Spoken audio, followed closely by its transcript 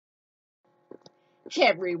Hey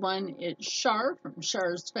everyone, it's Shar from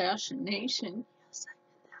Shar's Fashion Nation. Yes, I'm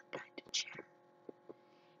in that kind of chair.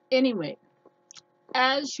 Anyway,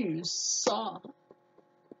 as you saw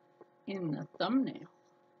in the thumbnail,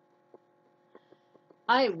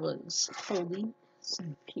 I was holding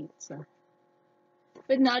some pizza.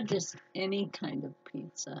 But not just any kind of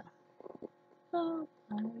pizza. Oh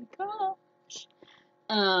my gosh.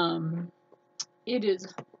 It is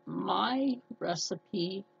my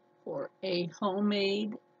recipe for a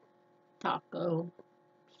homemade taco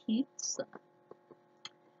pizza.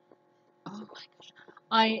 Oh my gosh.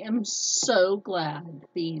 I am so glad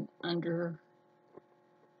being under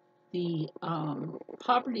the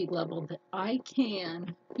poverty level that I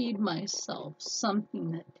can feed myself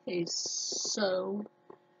something that tastes so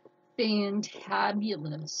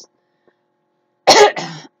fantabulous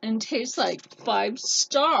and tastes like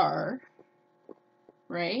 5-star,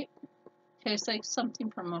 right? Tastes like something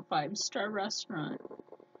from a 5-star restaurant.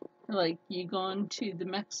 Like you go into the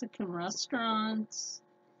Mexican restaurants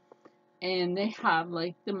and they have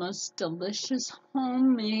like the most delicious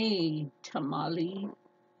homemade tamale,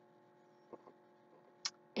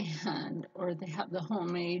 and or they have the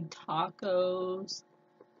homemade tacos.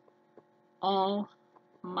 Oh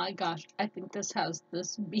my gosh, I think this has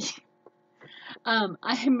this beef.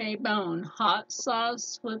 I made my own hot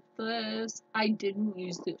sauce with this. I didn't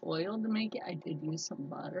use the oil to make it. I did use some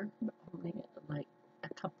butter, but only like a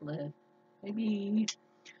couple of, maybe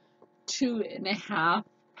 2.5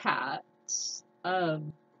 pats of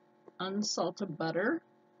unsalted butter.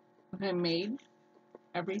 I made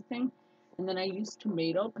everything, and then I used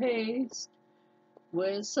tomato paste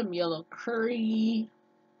with some yellow curry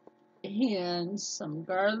and some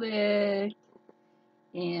garlic.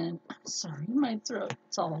 And I'm sorry, my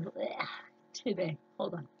throat's all today.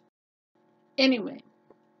 Hold on. Anyway,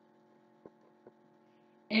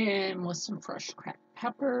 and with some fresh cracked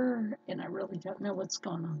pepper, and I really don't know what's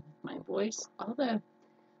going on with my voice. Although,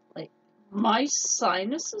 like, my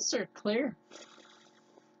sinuses are clear.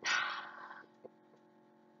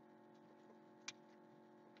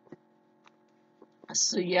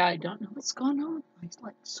 So yeah, I don't know what's going on with my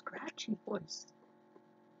like scratchy voice.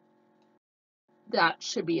 That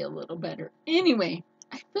should be a little better. Anyway,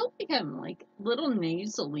 I feel like I'm like a little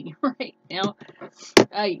nasally right now.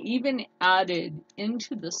 I even added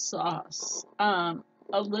into the sauce a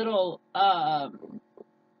little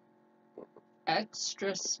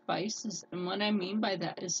extra spices, and what I mean by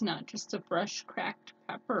that is not just a fresh cracked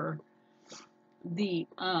pepper. The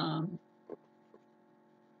I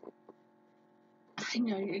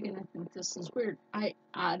know you're gonna think this is weird. I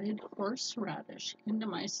added horseradish into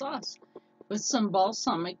my sauce with some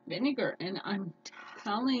balsamic vinegar, and I'm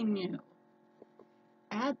telling you,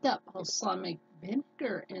 add that balsamic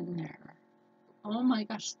vinegar in there. Oh my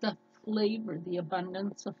gosh, the flavor, the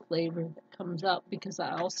abundance of flavor that comes out, because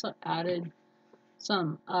I also added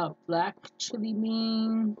some black chili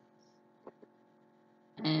beans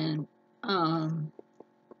and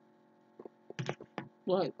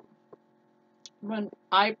like when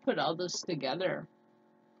I put all this together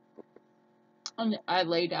and I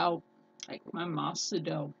laid out like my masa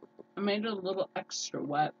dough, I made it a little extra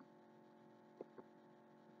wet,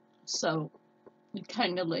 so it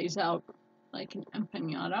kind of lays out like an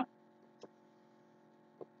empanada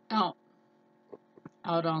out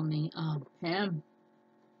on the pan,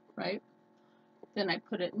 right? Then I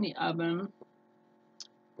put it in the oven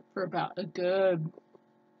for about a good,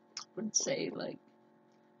 I would say like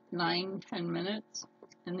 9-10 minutes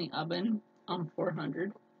in the oven on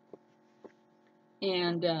 400.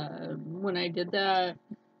 And when I did that,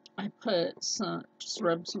 I put just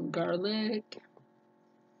rubbed some garlic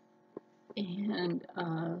and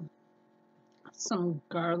some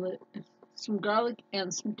garlic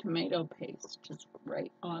and some tomato paste just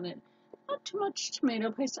right on it. Not too much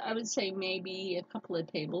tomato paste. I would say maybe a couple of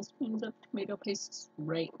tablespoons of tomato paste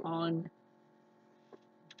right on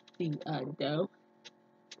the dough.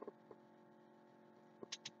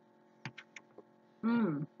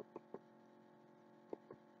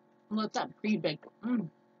 Let that pre-bake.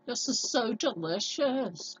 This is so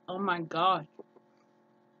delicious. Oh my god.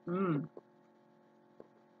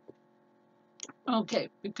 Okay,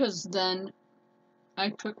 because then I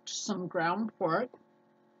cooked some ground pork,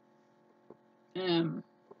 and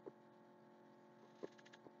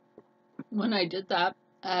when I did that,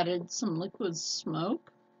 added some liquid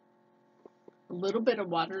smoke, a little bit of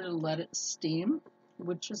water to let it steam,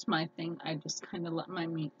 which is my thing. I just kind of let my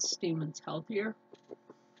meat steam. It's healthier.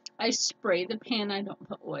 I spray the pan. I don't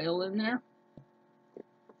put oil in there.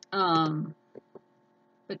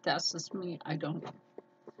 But that's just me. I don't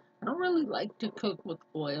really like to cook with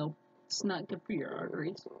oil. It's not good for your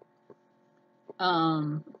arteries.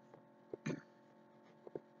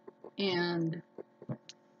 And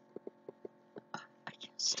I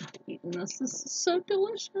can't stop eating this. This is so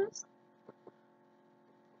delicious.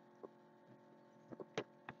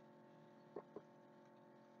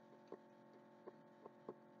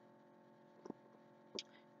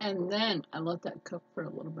 And then I let that cook for a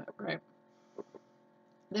little bit, right?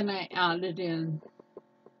 Then I added in,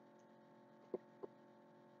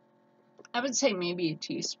 I would say maybe a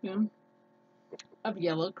teaspoon of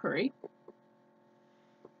yellow curry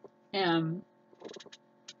and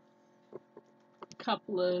a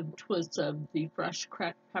couple of twists of the fresh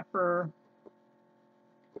cracked pepper.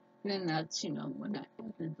 And then that's, when I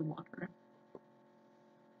added the water.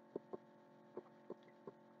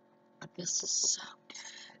 This is so good.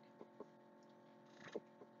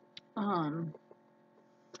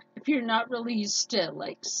 If you're not really used to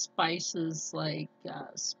like spices, like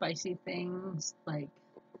spicy things like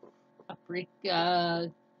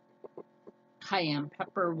paprika, cayenne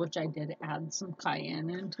pepper, which I did add some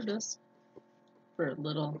cayenne into this for a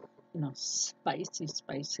little, spicy.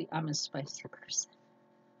 I'm a spicy person.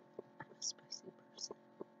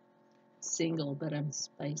 Single, but I'm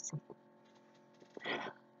spicy.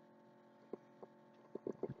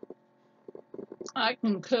 I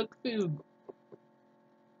can cook food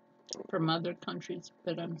from other countries,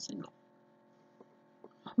 but I'm single.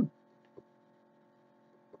 That's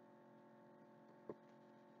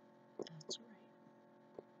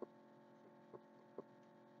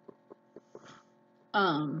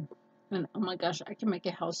right. And oh my gosh, I can make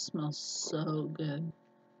a house smell so good.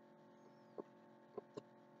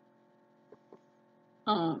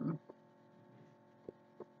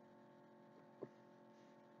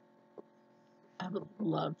 I would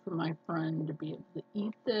love for my friend to be able to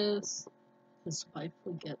eat this. His wife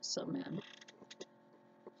would get so mad.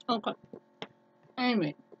 Okay.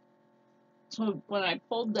 Anyway, so when I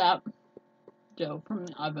pulled that dough from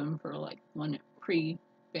the oven for like when it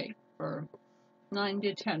pre-baked for 9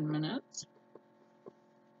 to 10 minutes,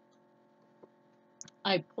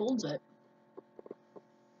 I pulled it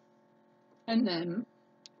and then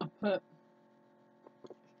I put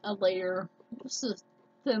a layer, just a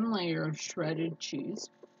thin layer of shredded cheese.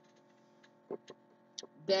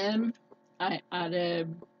 Then I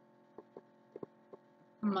added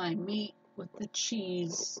my meat with the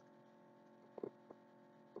cheese.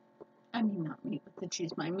 I mean, not meat with the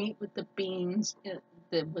cheese, my meat with the beans,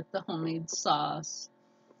 with the homemade sauce.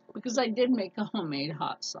 Because I did make a homemade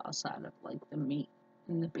hot sauce out of like the meat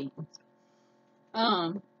and the beans.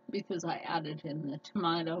 Because I added in the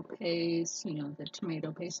tomato paste, the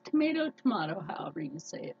tomato paste, tomato, however you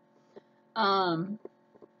say it. And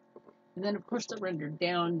then of course to render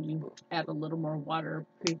down, you add a little more water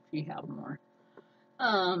if you have more.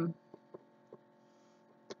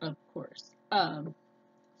 Of course.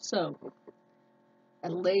 So I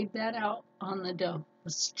laid that out on the dough. It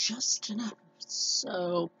was just enough. It was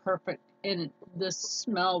so perfect. And the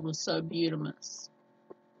smell was so beautiful.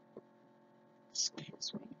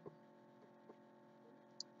 Excuse me.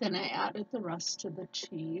 Then I added the rest of the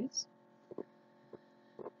cheese.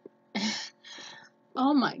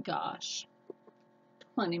 Oh my gosh.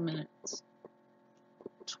 20 minutes.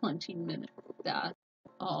 20 minutes. That's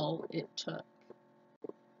all it took.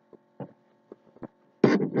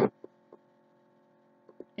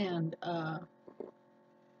 And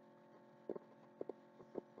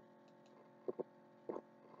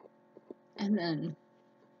then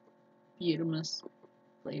beautiful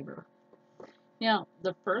flavor. Now,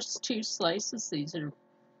 the first 2 slices, these are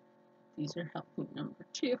healthy number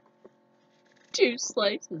 2. 2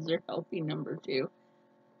 slices are healthy number 2.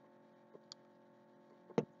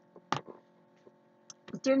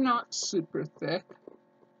 But they're not super thick.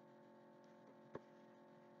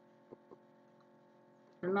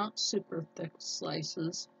 They're not super thick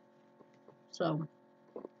slices. So,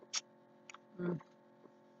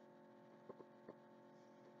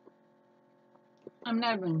 I'm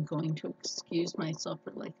not even going to excuse myself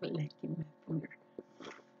for like licking my finger.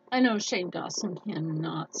 I know Shane Dawson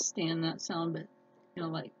cannot stand that sound, but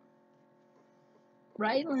like,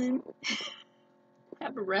 Rylan,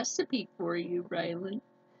 have a recipe for you, Rylan.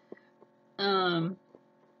 Oh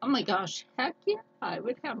my gosh, heck yeah, I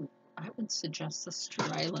would suggest this to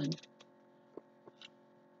Rylan.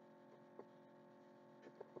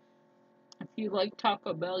 If you like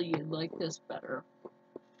Taco Bell, you'd like this better.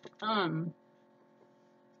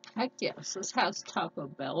 Heck yes, this has Taco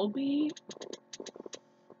Bell beef.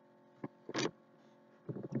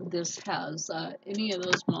 This has any of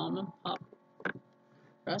those mom and pop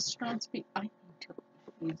restaurants beef. I need to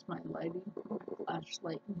use my lighting, my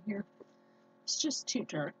flashlight in here. It's just too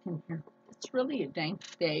dark in here. It's really a dank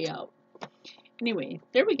day out. Anyway,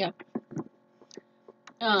 there we go.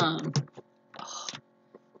 Oh,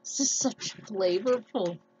 this is such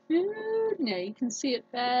flavorful food. Now you can see it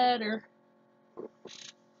better.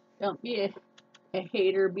 Don't be a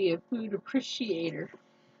hater, be a food appreciator.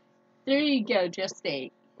 There you go, just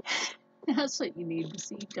ate. That's what you need to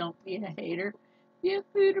see. Don't be a hater, be a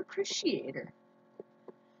food appreciator.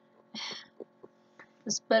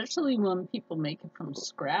 Especially when people make it from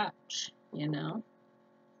scratch, you know.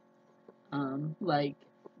 Like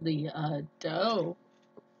the dough,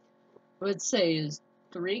 I would say is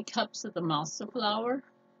 3 cups of the masa flour,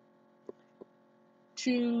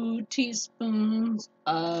 2 teaspoons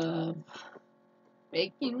of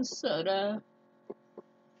baking soda,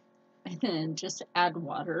 and then just add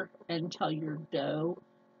water until your dough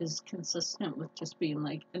is consistent with just being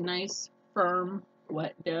like a nice, firm,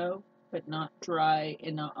 wet dough, but not dry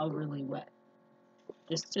and not overly wet.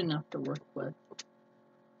 Just enough to work with.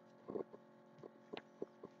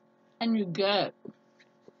 And you get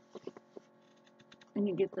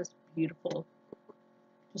this beautiful,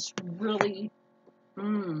 just really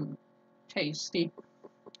tasty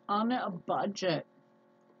on a budget.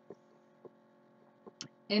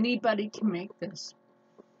 Anybody can make this.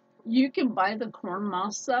 You can buy the corn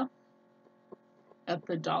masa at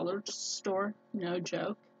the dollar store, no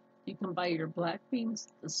joke. You can buy your black beans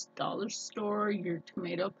at the dollar store, your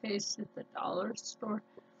tomato paste at the dollar store.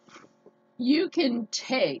 You can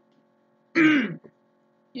take your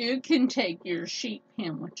sheet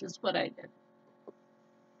pan, which is what I did,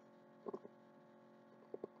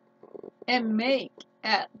 and make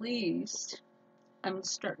at least, I'm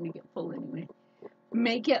starting to get full anyway,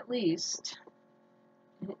 make at least,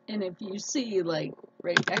 and if you see, like,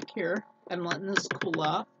 right back here, I'm letting this cool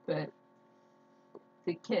off, but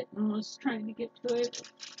the kitten was trying to get to it.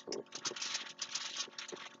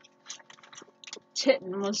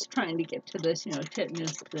 Titten was trying to get to this, you know, Titten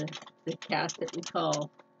is the cat that we call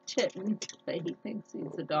Titten, but he thinks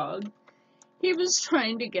he's a dog. He was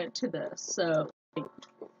trying to get to this, so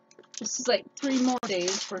this is like 3 more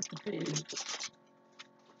days worth of food.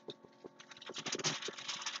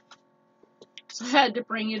 So I had to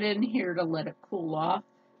bring it in here to let it cool off.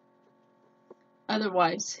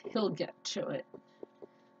 Otherwise, he'll get to it.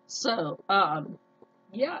 So,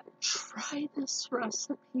 yeah, try this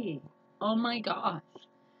recipe. Oh my gosh.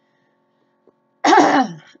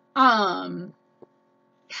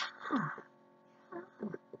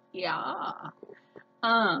 Yeah.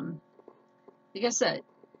 Like I said,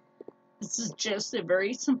 this is just a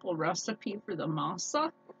very simple recipe for the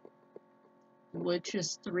masa, which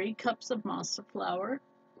is 3 cups of masa flour,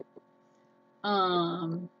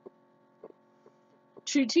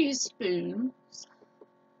 2 teaspoons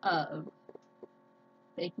of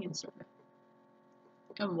baking soda,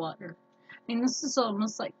 and water. I mean, this is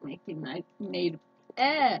almost like making like Native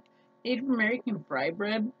American fry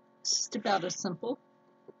bread. It's just about as simple.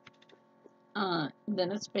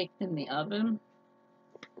 Then it's baked in the oven.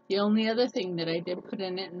 The only other thing that I did put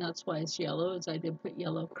in it, and that's why it's yellow, is I did put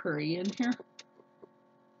yellow curry in here.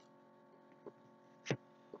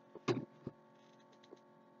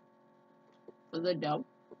 For the dough.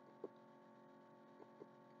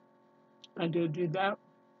 I do that.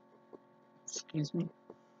 Excuse me.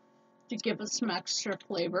 To give it some extra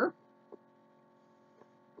flavor.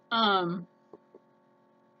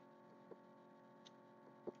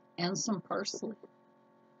 And some parsley.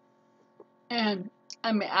 And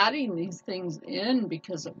I'm adding these things in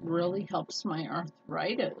because it really helps my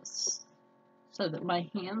arthritis, so that my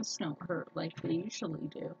hands don't hurt like they usually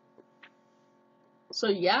do. So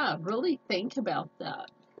yeah, really think about that.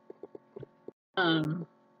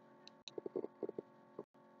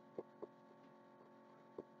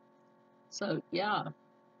 So yeah,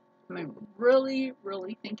 I mean, really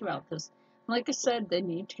think about this. Like I said, then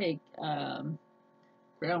you take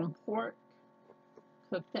ground pork,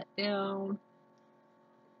 cook that down,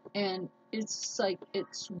 and it's like,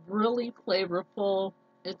 it's really flavorful,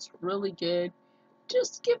 it's really good.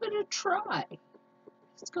 Just give it a try.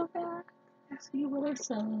 Let's go back and see what I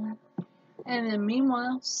said. And then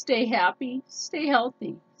meanwhile, stay happy, stay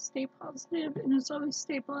healthy, stay positive, and as always,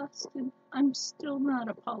 stay blessed. And I'm still not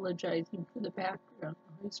apologizing for the background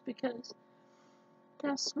noise, because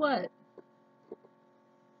guess what?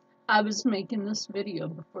 I was making this video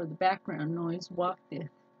before the background noise walked in.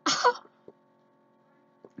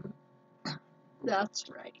 That's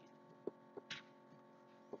right.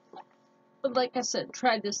 But like I said,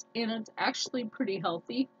 try this, and it's actually pretty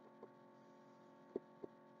healthy.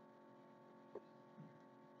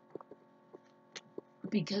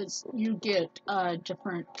 Because you get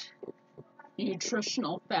different,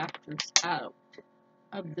 nutritional factors out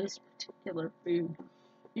of this particular food.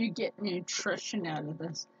 You get nutrition out of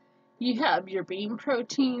this. You have your bean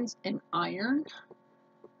proteins and iron.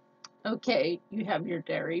 Okay, you have your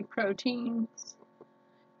dairy proteins.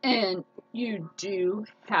 And you do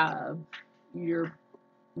have your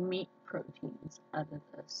meat proteins out of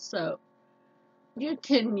this. So you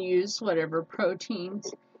can use whatever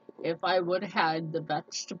proteins. If I would have had the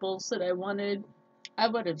vegetables that I wanted, I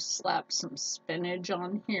would have slapped some spinach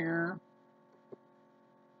on here.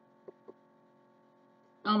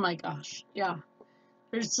 Oh my gosh, yeah.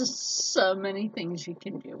 There's just so many things you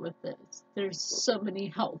can do with this. There's so many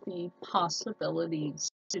healthy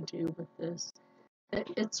possibilities to do with this.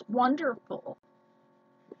 It's wonderful.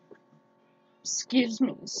 Excuse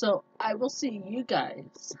me. So I will see you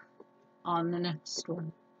guys on the next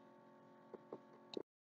one.